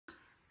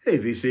Hey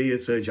VC,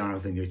 it's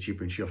Jonathan, your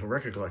cheaper and cheerful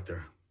record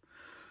collector.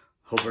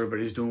 Hope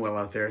everybody's doing well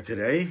out there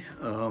today.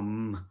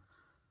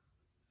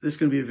 This is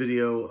going to be a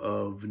video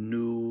of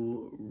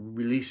new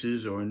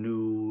releases or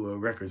new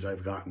records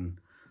I've gotten.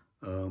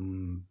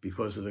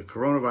 Because of the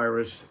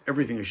coronavirus,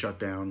 everything is shut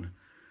down.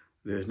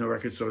 There's no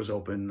record stores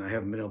open. I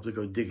haven't been able to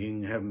go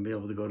digging. I haven't been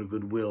able to go to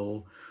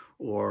Goodwill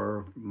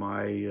or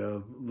my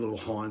little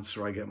haunts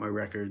where I get my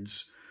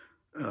records.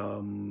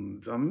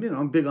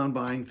 I'm big on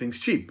buying things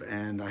cheap,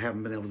 and I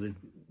haven't been able to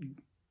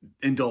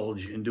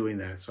indulge in doing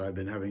that. So I've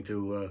been having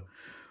to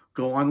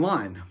go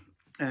online,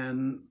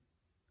 and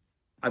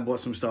I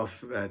bought some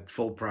stuff at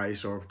full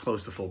price or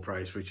close to full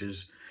price, which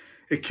is,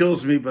 it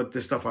kills me, but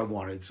the stuff I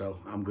wanted, so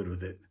I'm good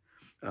with it.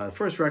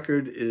 First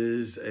record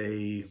is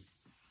a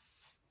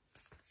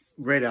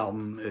great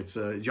album. It's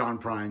John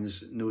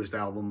Prine's newest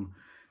album.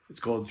 It's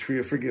called Tree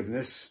of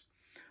Forgiveness.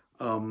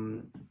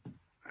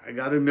 I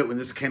got to admit, when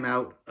this came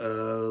out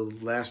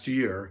last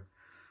year,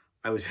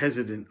 I was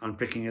hesitant on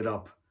picking it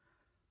up.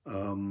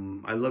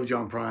 I love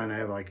John Prine. I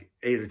have like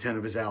 8 or 10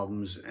 of his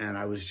albums, and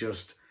I was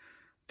just,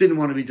 didn't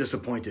want to be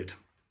disappointed.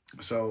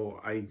 So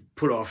I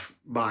put off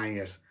buying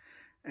it.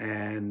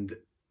 And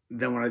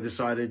then when I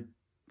decided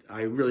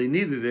I really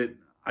needed it,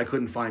 I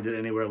couldn't find it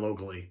anywhere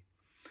locally.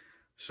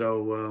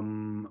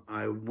 So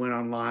I went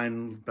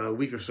online about a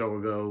week or so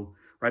ago,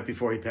 right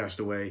before he passed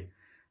away,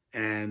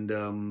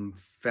 and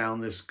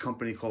found this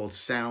company called The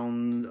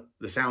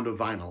Sound of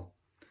Vinyl.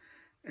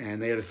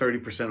 And they had a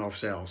 30% off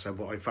sale. So I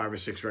bought like 5 or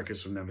 6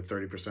 records from them at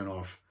 30%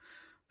 off.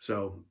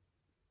 So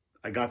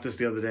I got this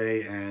the other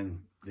day, and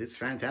it's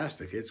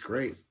fantastic. It's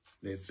great.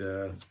 It's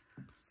a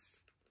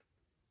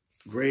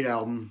great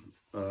album.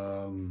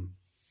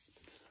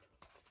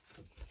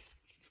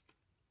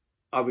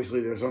 Obviously,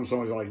 there's some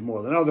songs I like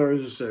more than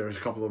others. There's a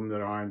couple of them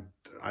that aren't,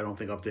 I don't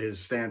think, up to his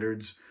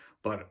standards.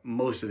 But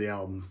most of the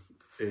album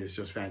is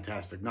just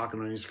fantastic. Knocking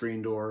on Your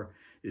Screen Door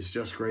is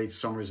just great.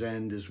 Summer's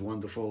End is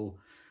wonderful.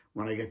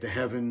 When I Get to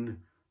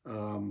Heaven,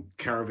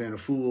 Caravan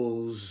of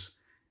Fools,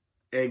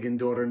 Egg and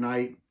Daughter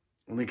Night,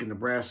 Lincoln,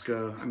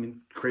 Nebraska. I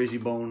mean, Crazy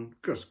Bone,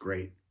 just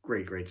great,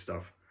 great, great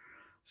stuff.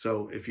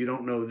 So if you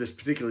don't know this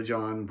particular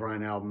John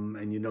Prine album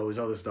and you know his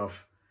other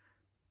stuff,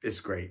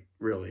 it's great.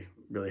 Really,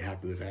 really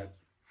happy with that.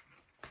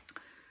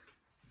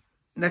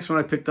 Next one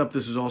I picked up,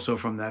 this is also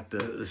from that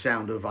the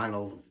Sound of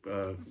Vinyl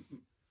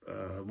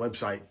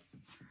website,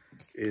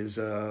 is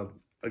a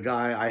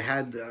guy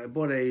I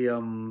bought a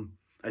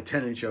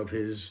 10-inch of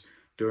his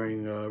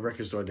during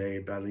Record Store Day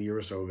about a year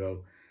or so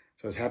ago.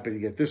 So I was happy to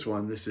get this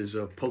one. This is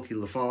Pokey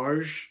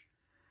Lafarge,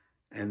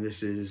 and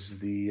this is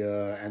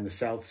the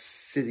South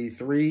City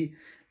 3,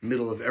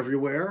 Middle of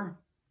Everywhere.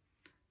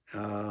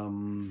 As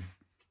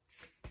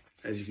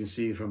you can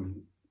see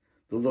from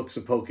the looks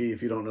of Pokey,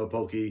 if you don't know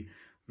Pokey,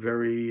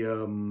 very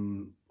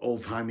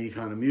old-timey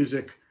kind of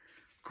music.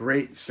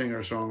 Great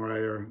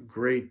singer-songwriter,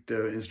 great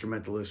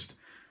instrumentalist.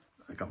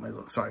 I got my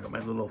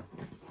little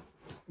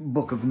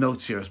book of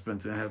notes here.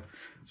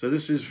 So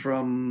this is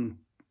from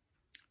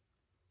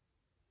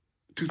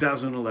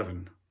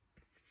 2011.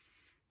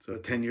 So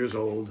 10 years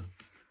old.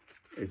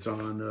 It's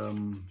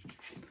on,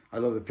 I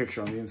love the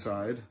picture on the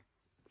inside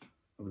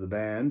of the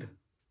band.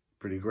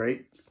 Pretty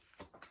great.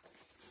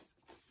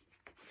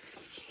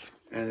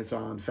 And it's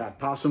on Fat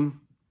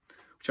Possum,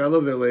 which I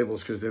love their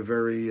labels because they're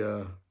very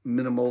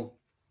minimal,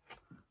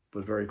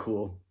 but very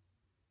cool.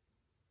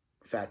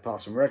 Fat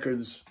Possum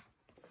Records.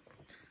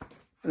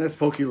 And that's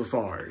Pokey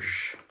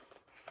Lafarge.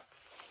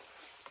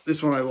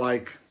 This one I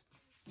like.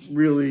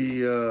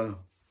 Really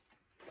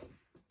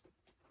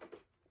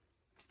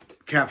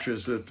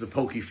captures the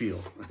Pokey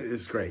feel.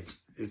 It's great.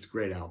 It's a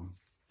great album.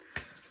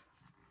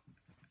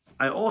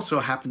 I also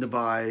happened to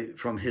buy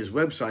from his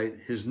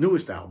website his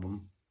newest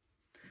album,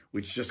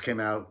 which just came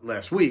out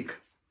last week,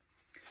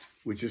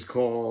 which is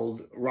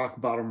called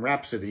Rock Bottom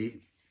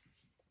Rhapsody.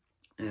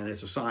 And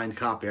it's a signed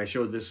copy. I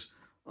showed this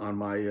on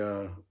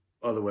my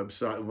other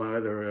website, my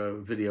other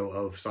video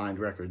of signed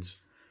records.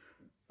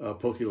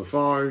 Pokey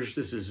Lafarge,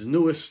 this is his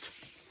newest.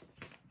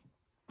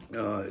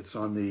 It's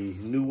on the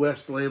New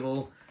West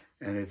label,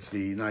 and it's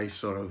the nice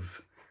sort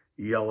of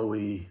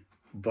yellowy,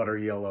 butter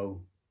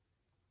yellow.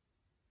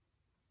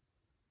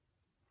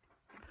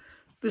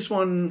 This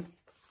one,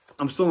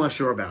 I'm still not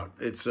sure about.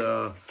 It's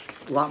a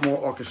lot more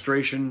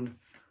orchestration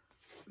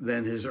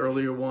than his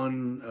earlier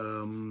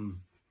one.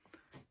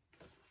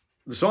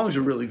 The songs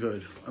are really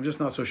good. I'm just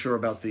not so sure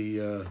about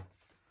the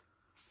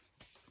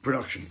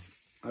production.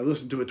 I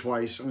listened to it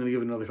twice. I'm going to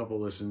give it another couple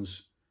of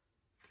listens.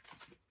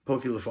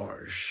 Pokey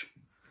Lafarge.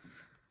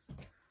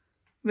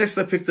 Next,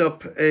 I picked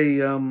up a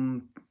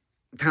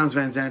Townes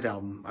Van Zandt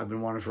album I've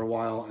been wanting for a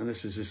while, and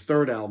this is his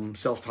third album,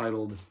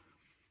 self-titled,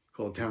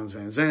 called Townes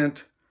Van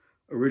Zandt.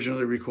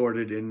 Originally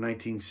recorded in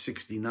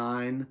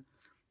 1969.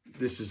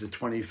 This is a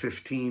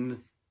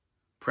 2015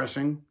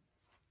 pressing.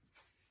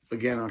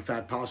 Again on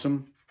Fat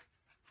Possum.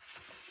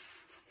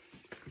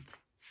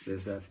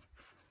 There's that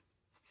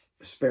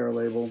spare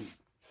label.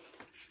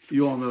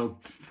 You all know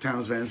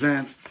Townes Van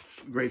Zandt,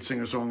 great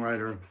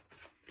singer-songwriter.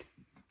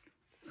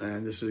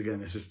 And this is,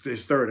 again, this is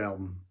his third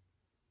album.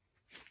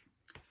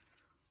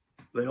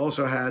 They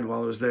also had,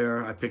 while I was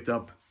there, I picked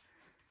up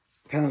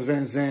Townes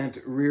Van Zandt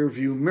Rear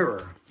View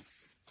Mirror,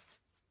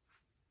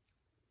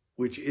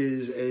 which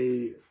is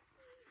a,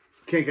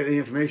 can't get any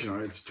information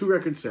on it. It's a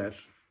 2-record set.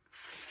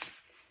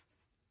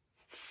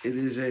 It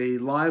is a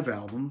live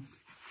album,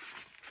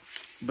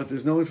 but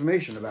there's no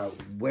information about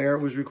where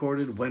it was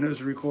recorded, when it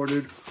was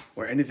recorded,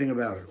 or anything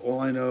about it. All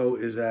I know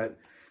is that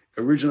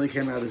it originally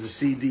came out as a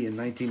CD in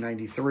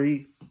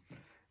 1993,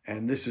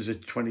 and this is a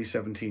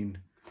 2017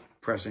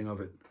 pressing of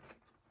it.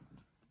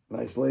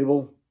 Nice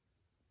label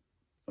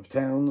of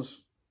Townes.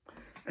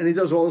 And he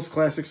does all his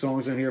classic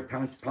songs in here.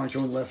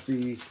 Pancho and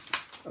Lefty,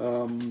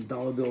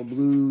 Dollar Bill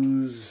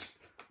Blues,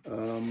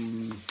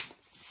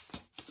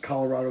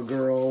 Colorado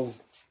Girl,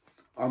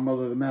 Our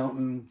Mother the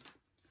Mountain,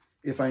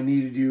 If I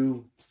Needed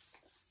You,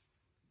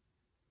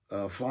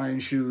 Flying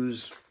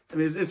Shoes. I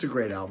mean, it's a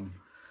great album.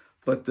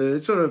 But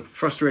it's sort of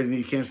frustrating that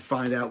you can't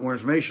find out more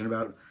information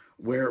about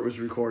where it was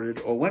recorded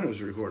or when it was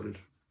recorded.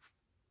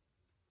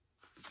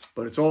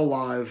 But it's all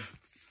live,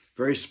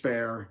 very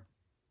spare,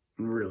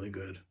 and really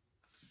good.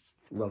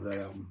 Love that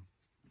album.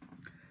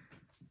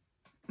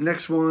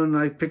 Next one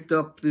I picked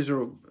up, these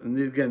are, and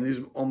again, these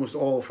are almost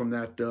all from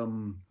that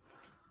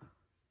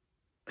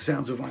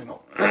Sounds of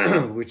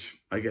Vinyl, which,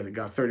 again, it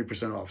got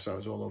 30% off, so I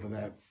was all over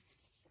that.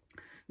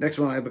 Next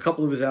one, I have a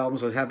couple of his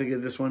albums. I was happy to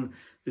get this one.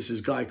 This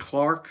is Guy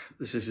Clark.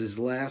 This is his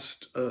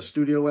last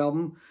studio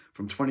album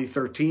from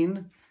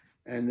 2013.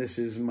 And this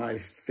is my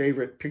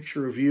favorite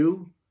Picture of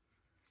You.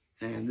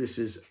 And this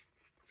is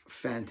a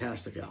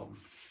fantastic album.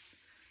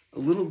 A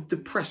little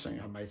depressing,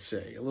 I might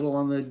say. A little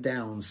on the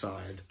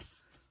downside.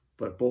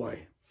 But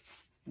boy,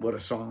 what a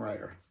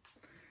songwriter.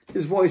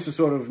 His voice is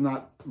sort of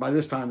not, by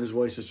this time his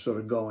voice is sort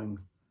of going.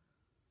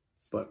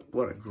 But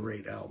what a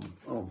great album.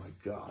 Oh my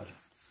God.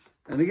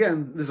 And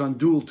again, this is on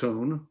Dual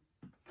Tone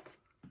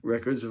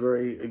Records, a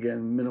very,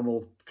 again,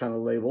 minimal kind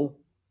of label,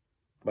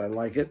 but I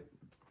like it.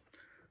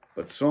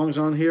 But songs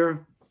on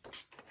here, I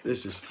think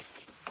this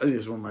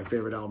is one of my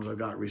favorite albums I've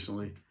got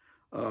recently.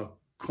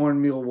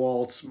 Cornmeal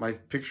Waltz, my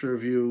favorite Picture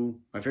of You,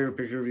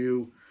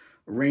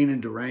 Rain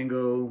in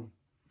Durango,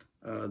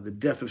 The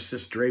Death of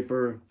Sis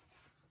Draper,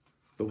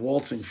 The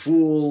Waltzing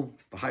Fool,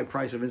 The High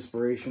Price of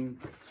Inspiration.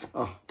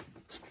 Oh,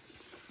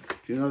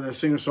 if you know that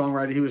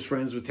singer-songwriter, he was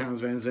friends with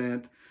Townes Van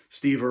Zandt,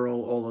 Steve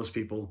Earle, all those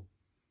people.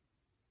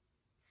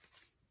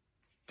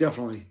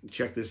 Definitely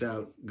check this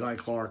out. Guy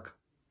Clark.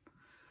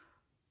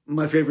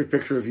 My favorite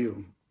Picture of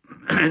You.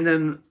 And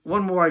then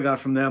one more I got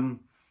from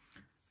them.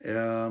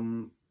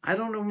 I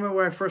don't remember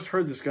where I first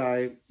heard this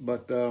guy,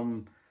 but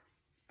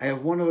I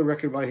have one other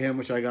record by him,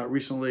 which I got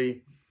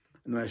recently.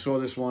 And then I saw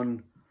this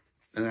one,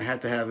 and I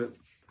had to have it.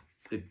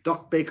 It's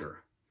Duck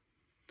Baker.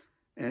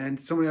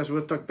 And somebody asked me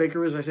what Duck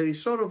Baker is. I said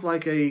he's sort of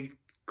like a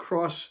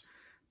cross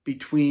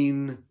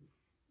between,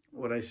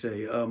 what I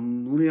say,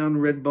 Leon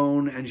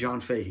Redbone and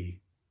John Fahey.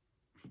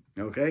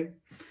 Okay?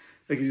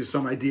 That gives you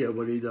some idea of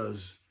what he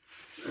does.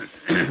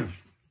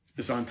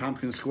 It's on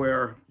Tompkins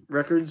Square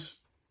Records.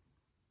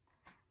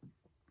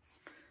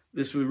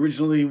 This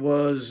originally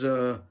was,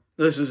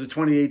 this is a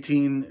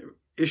 2018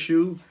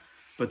 issue,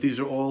 but these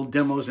are all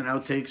demos and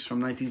outtakes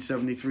from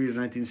 1973 to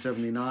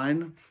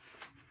 1979.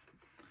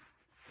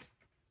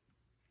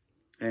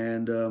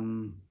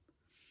 And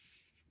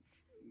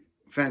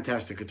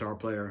fantastic guitar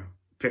player,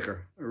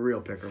 picker, a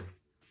real picker.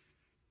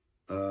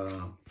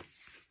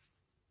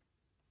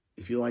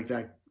 If you like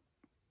that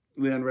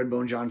Leon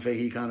Redbone, John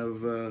Fahey kind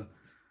of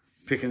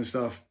picking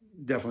stuff,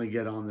 definitely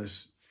get on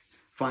this.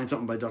 Find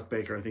something by Duck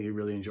Baker. I think you'd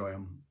really enjoy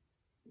them.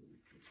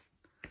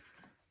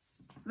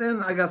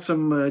 Then I got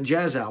some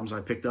jazz albums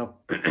I picked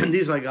up.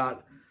 These I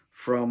got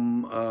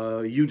from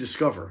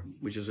UDiscover,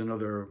 which is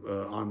another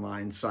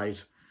online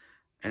site.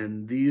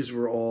 And these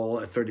were all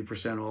at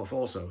 30% off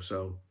also,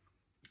 so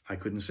I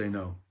couldn't say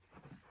no.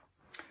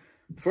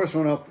 First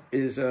one up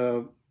is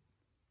album.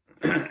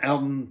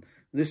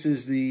 This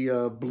is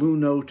the Blue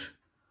Note.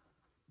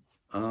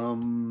 What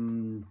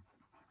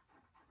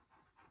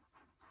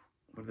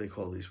do they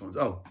call these ones?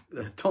 Oh,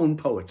 the Tone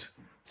Poet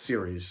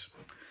series.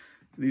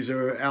 These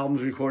are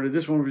albums recorded.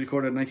 This one was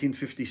recorded in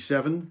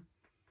 1957.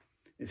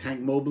 It's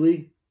Hank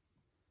Mobley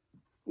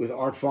with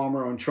Art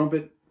Farmer on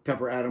trumpet,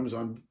 Pepper Adams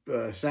on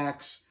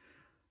sax,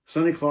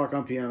 Sonny Clark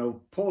on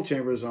piano, Paul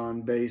Chambers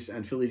on bass,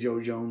 and Philly Joe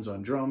Jones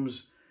on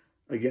drums.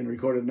 Again,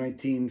 recorded in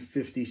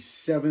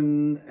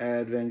 1957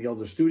 at Van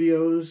Gelder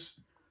Studios.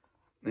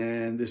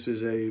 And this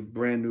is a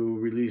brand new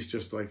release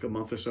just like a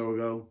month or so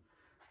ago.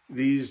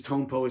 These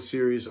Tone Poet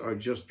series are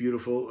just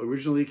beautiful.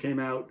 Originally came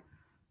out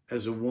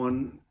as a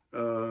one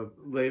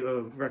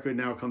record,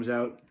 now comes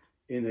out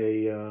in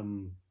a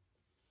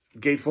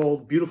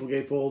gatefold, beautiful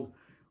gatefold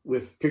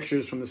with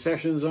pictures from the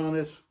sessions on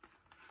it.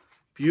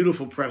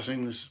 Beautiful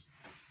pressings.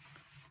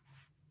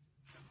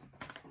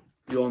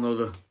 You all know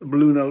the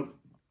Blue Note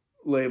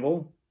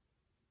label.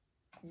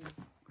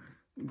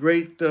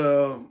 Great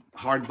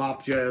hard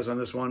bop jazz on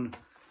this one.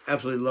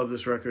 Absolutely love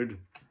this record.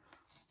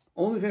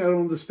 Only thing I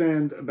don't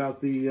understand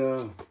about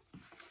the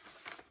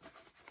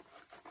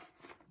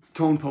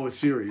Tone Poet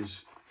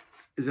series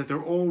is that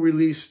they're all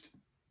released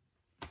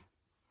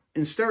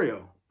in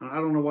stereo. And I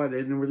don't know why they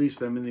didn't release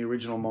them in the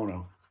original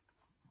mono.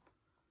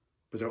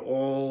 But they're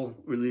all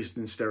released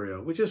in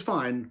stereo, which is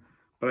fine.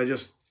 But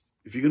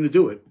if you're going to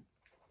do it,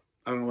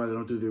 I don't know why they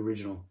don't do the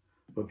original.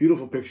 But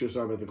beautiful pictures,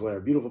 sorry about the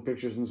glare. Beautiful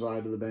pictures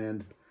inside of the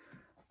band.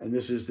 And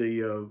this is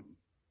the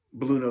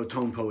Blue Note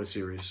Tone Poet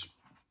series.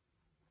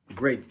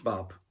 Great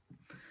bop.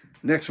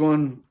 Next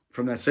one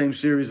from that same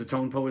series, the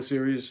Tone Poet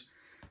series,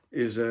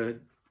 is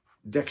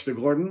Dexter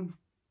Gordon.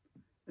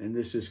 And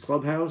this is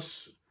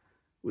Clubhouse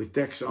with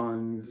Dex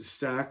on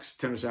sax,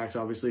 tenor sax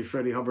obviously,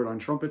 Freddie Hubbard on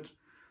trumpet,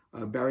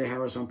 Barry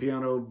Harris on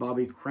piano,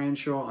 Bobby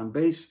Cranshaw on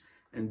bass,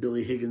 and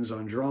Billy Higgins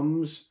on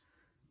drums.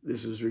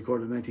 This was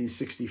recorded in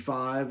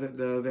 1965 at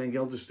Van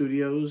Gelder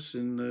Studios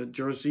in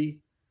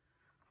Jersey.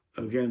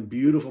 Again,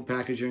 beautiful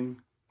packaging.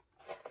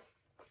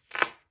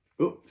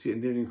 Oh, see,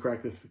 it didn't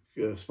crack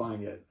the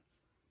spine yet.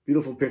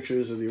 Beautiful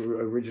pictures of the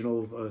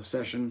original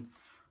session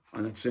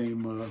on that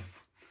same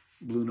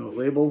Blue Note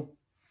label.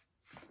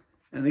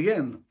 And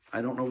again,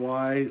 I don't know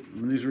why,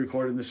 when these were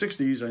recorded in the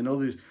 60s, I know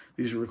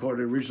these were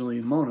recorded originally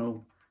in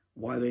mono,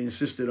 why they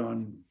insisted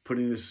on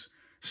putting this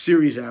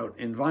series out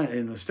in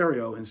a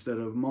stereo instead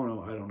of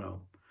mono, I don't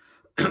know.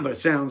 But it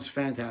sounds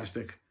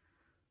fantastic,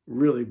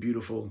 really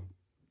beautiful,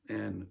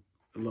 and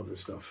I love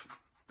this stuff.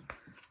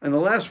 And the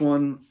last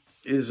one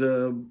is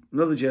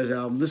another jazz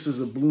album. This is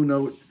the Blue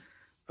Note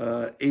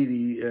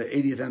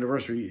 80th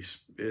anniversary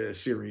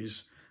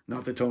series,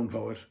 not the Tone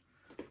Poet.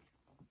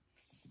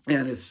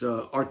 And it's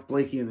Art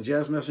Blakey and the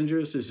Jazz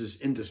Messengers. This is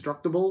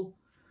Indestructible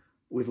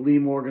with Lee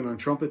Morgan on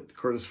trumpet,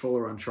 Curtis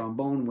Fuller on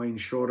trombone, Wayne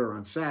Shorter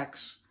on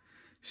sax,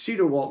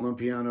 Cedar Walton on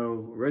piano,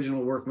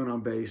 Reginald Workman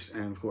on bass,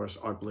 and of course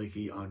Art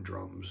Blakey on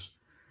drums.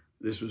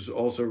 This was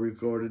also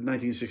recorded in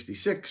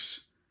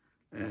 1966,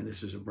 and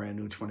this is a brand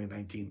new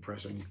 2019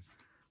 pressing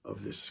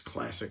of this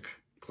classic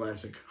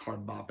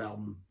hard bop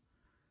album.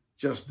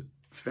 Just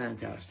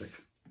fantastic.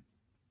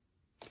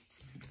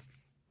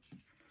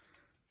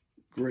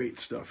 Great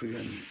stuff.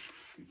 Again,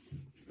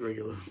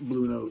 regular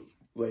Blue Note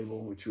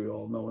label, which we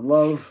all know and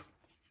love.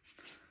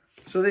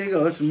 So there you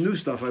go. That's some new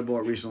stuff I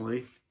bought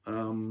recently.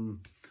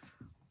 Haven't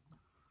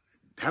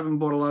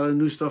bought a lot of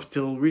new stuff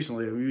till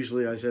recently.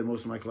 Usually, I said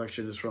most of my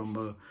collection is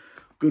from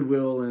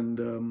Goodwill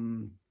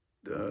and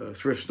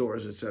thrift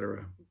stores,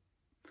 etc.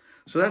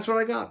 So that's what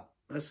I got.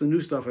 That's the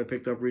new stuff I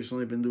picked up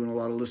recently. Been doing a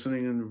lot of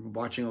listening and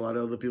watching a lot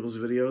of other people's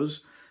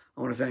videos.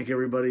 I want to thank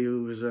everybody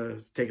who has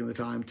taken the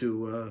time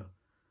to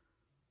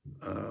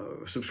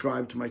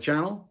subscribe to my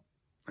channel.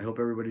 I hope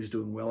everybody's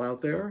doing well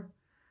out there.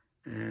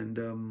 And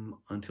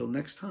until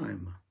next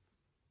time,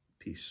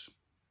 peace.